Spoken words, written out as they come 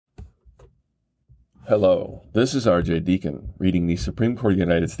Hello, this is R.J. Deacon reading the Supreme Court of the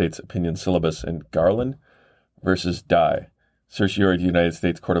United States opinion syllabus in Garland versus Dye, certiorari of the United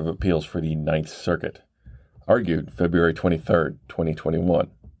States Court of Appeals for the Ninth Circuit. Argued February 23rd,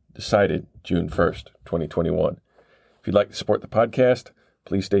 2021. Decided June 1st, 2021. If you'd like to support the podcast,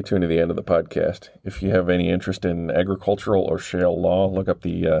 please stay tuned to the end of the podcast. If you have any interest in agricultural or shale law, look up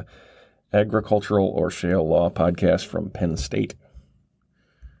the Agricultural or Shale Law podcast from Penn State.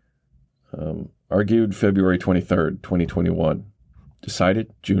 Argued February 23rd, 2021.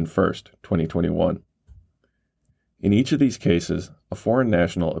 Decided June 1st, 2021. In each of these cases, a foreign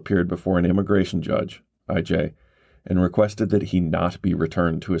national appeared before an immigration judge, IJ, and requested that he not be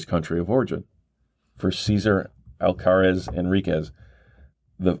returned to his country of origin. For Cesar Alcaraz Enriquez,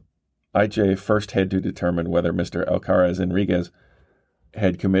 the IJ first had to determine whether Mr. Alcaraz Enriquez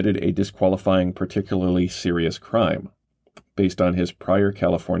had committed a disqualifying particularly serious crime based on his prior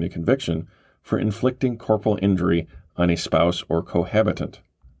California conviction for inflicting corporal injury on a spouse or cohabitant.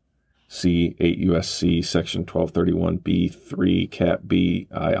 See 8 U.S.C. Section 1231b3 Cap B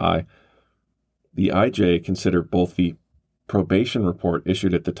II. The IJ considered both the probation report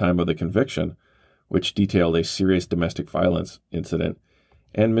issued at the time of the conviction, which detailed a serious domestic violence incident,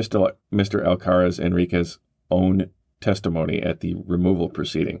 and Mr. Alcaraz Enriquez's own testimony at the removal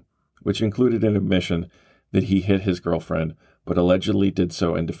proceeding, which included an admission that he hit his girlfriend, but allegedly did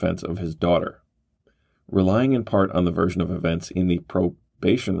so in defense of his daughter. Relying in part on the version of events in the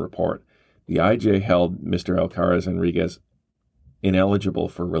probation report, the IJ held Mr. Alcaraz Enriquez ineligible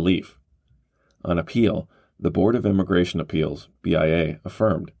for relief. On appeal, the Board of Immigration Appeals, BIA,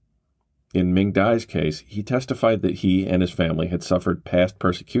 affirmed. In Ming Dai's case, he testified that he and his family had suffered past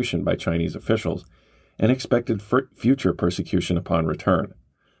persecution by Chinese officials and expected future persecution upon return.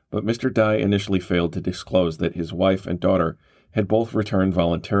 But Mr. Dai initially failed to disclose that his wife and daughter had both returned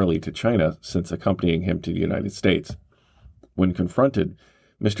voluntarily to China since accompanying him to the United States. When confronted,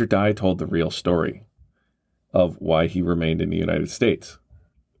 Mr. Dai told the real story of why he remained in the United States.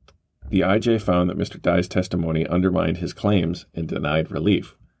 The IJ found that Mr. Dai's testimony undermined his claims and denied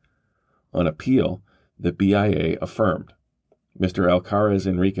relief. On appeal, the BIA affirmed. Mr. Alcaraz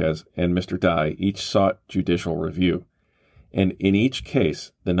Enriquez and Mr. Dai each sought judicial review, and in each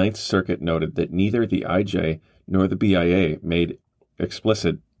case, the Ninth Circuit noted that neither the IJ nor the BIA made an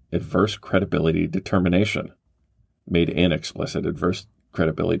explicit adverse credibility determination.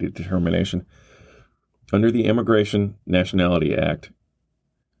 Under the Immigration Nationality Act,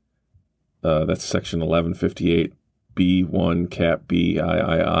 that's Section 1158 B1 Cap B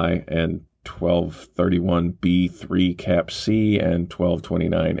III and 1231 B3 Cap C and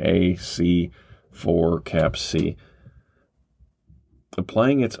 1229 A C 4 Cap C.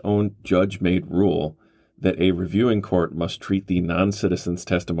 Applying its own judge-made rule that a reviewing court must treat the non-citizen's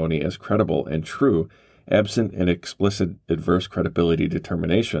testimony as credible and true, absent an explicit adverse credibility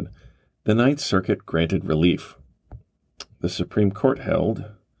determination, the Ninth Circuit granted relief. The Supreme Court held,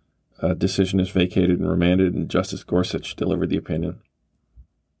 a decision is vacated and remanded, and Justice Gorsuch delivered the opinion.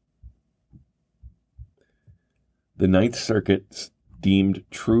 The Ninth Circuit's deemed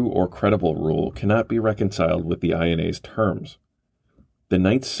true or credible rule cannot be reconciled with the INA's terms. The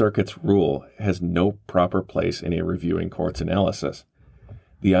Ninth Circuit's rule has no proper place in a reviewing court's analysis.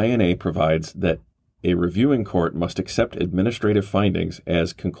 The INA provides that a reviewing court must accept administrative findings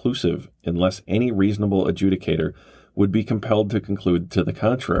as conclusive unless any reasonable adjudicator would be compelled to conclude to the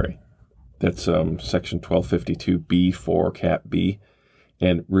contrary. That's Section 1252b4 Cap B.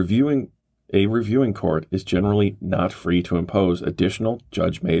 And a reviewing court is generally not free to impose additional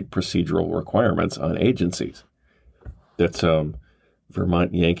judge-made procedural requirements on agencies. That's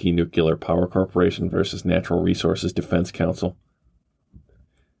Vermont Yankee Nuclear Power Corporation versus Natural Resources Defense Council.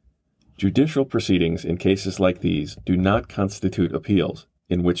 Judicial proceedings in cases like these do not constitute appeals,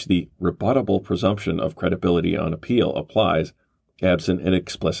 in which the rebuttable presumption of credibility on appeal applies, absent an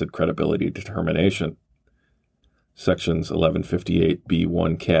explicit credibility determination. Sections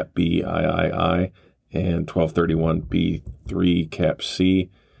 1158b1 Cap B III and 1231b3 Cap C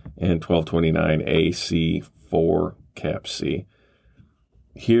and 1229 AC 4 Cap C.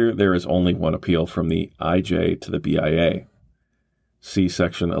 Here, there is only one appeal from the IJ to the BIA. See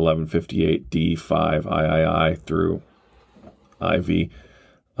Section 1158D5 III through IV.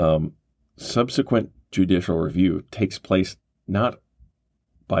 Subsequent judicial review takes place not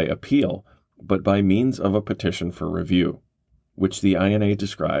by appeal, but by means of a petition for review, which the INA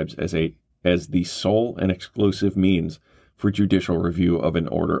describes as the sole and exclusive means for judicial review of an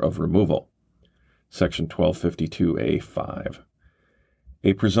order of removal. Section 1252A5.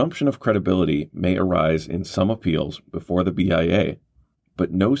 A presumption of credibility may arise in some appeals before the BIA,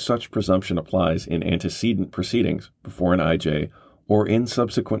 but no such presumption applies in antecedent proceedings before an IJ or in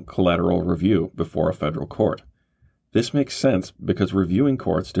subsequent collateral review before a federal court. This makes sense because reviewing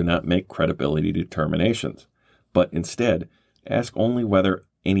courts do not make credibility determinations, but instead ask only whether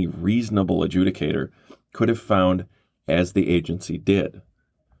any reasonable adjudicator could have found as the agency did.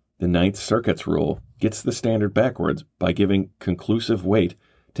 The Ninth Circuit's rule gets the standard backwards by giving conclusive weight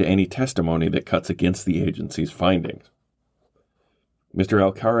to any testimony that cuts against the agency's findings. Mr.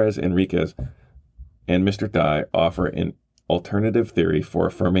 Alcaraz-Enriquez and Mr. Dye offer an alternative theory for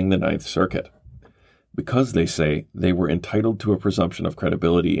affirming the Ninth Circuit. Because they say they were entitled to a presumption of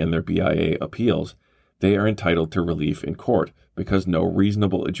credibility in their BIA appeals, they are entitled to relief in court because no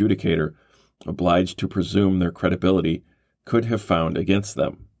reasonable adjudicator obliged to presume their credibility could have found against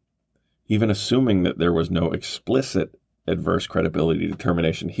them. Even assuming that there was no explicit adverse credibility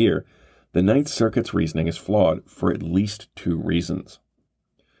determination here, the Ninth Circuit's reasoning is flawed for at least two reasons.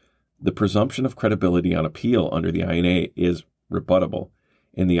 The presumption of credibility on appeal under the INA is rebuttable,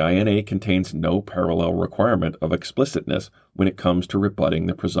 and the INA contains no parallel requirement of explicitness when it comes to rebutting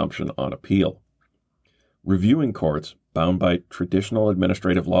the presumption on appeal. Reviewing courts, bound by traditional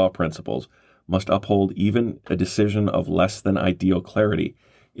administrative law principles, must uphold even a decision of less than ideal clarity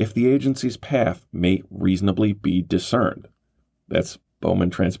if the agency's path may reasonably be discerned. That's Bowman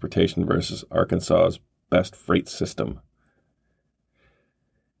Transportation versus Arkansas's Best Freight System.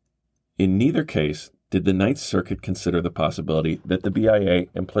 In neither case did the Ninth Circuit consider the possibility that the BIA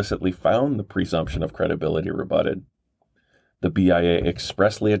implicitly found the presumption of credibility rebutted. The BIA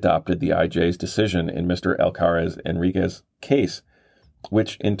expressly adopted the IJ's decision in Mr. Alcaraz-Enriquez's case,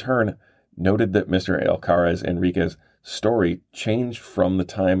 which in turn noted that Mr. Alcaraz-Enriquez's story changed from the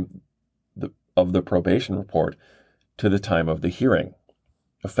time of the probation report to the time of the hearing,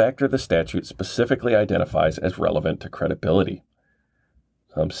 a factor the statute specifically identifies as relevant to credibility.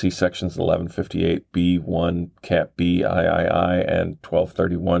 See sections 1158B1 Cap B III and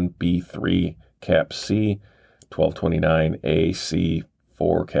 1231B3 Cap C,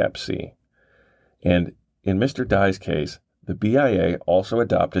 1229AC4 Cap C. And in Mr. Dye's case, the BIA also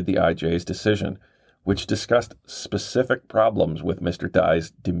adopted the IJ's decision, which discussed specific problems with Mr.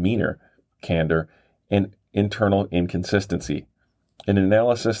 Dye's demeanor, candor, and internal inconsistency, an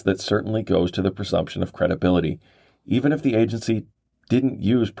analysis that certainly goes to the presumption of credibility, even if the agency didn't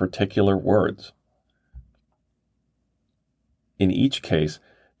use particular words. In each case,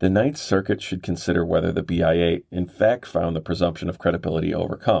 the Ninth Circuit should consider whether the BIA in fact found the presumption of credibility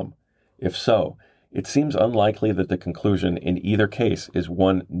overcome. If so, it seems unlikely that the conclusion in either case is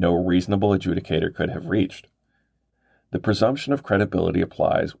one no reasonable adjudicator could have reached. The presumption of credibility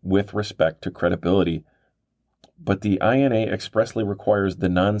applies with respect to credibility, but the INA expressly requires the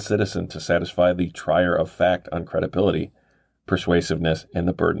non-citizen to satisfy the trier of fact on credibility, persuasiveness, and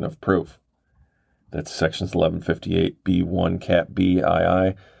the burden of proof. That's sections 1158B1 Cap B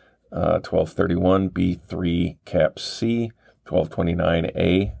II, 1231B3 Cap C,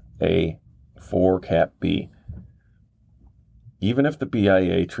 1229A4 Cap B. Even if the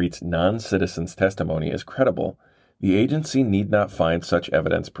BIA treats non-citizens' testimony as credible, the agency need not find such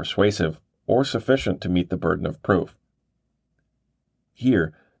evidence persuasive or sufficient to meet the burden of proof.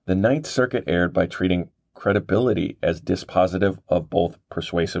 Here, the Ninth Circuit erred by treating credibility as dispositive of both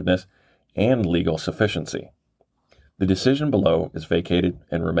persuasiveness and legal sufficiency. The decision below is vacated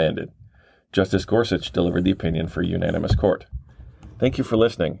and remanded. Justice Gorsuch delivered the opinion for a unanimous court. Thank you for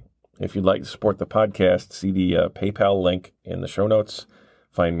listening. If you'd like to support the podcast, see the PayPal link in the show notes.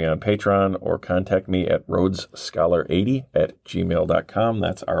 Find me on Patreon or contact me at rhodesscholar80@gmail.com.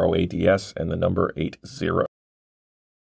 That's ROADS and the number 80.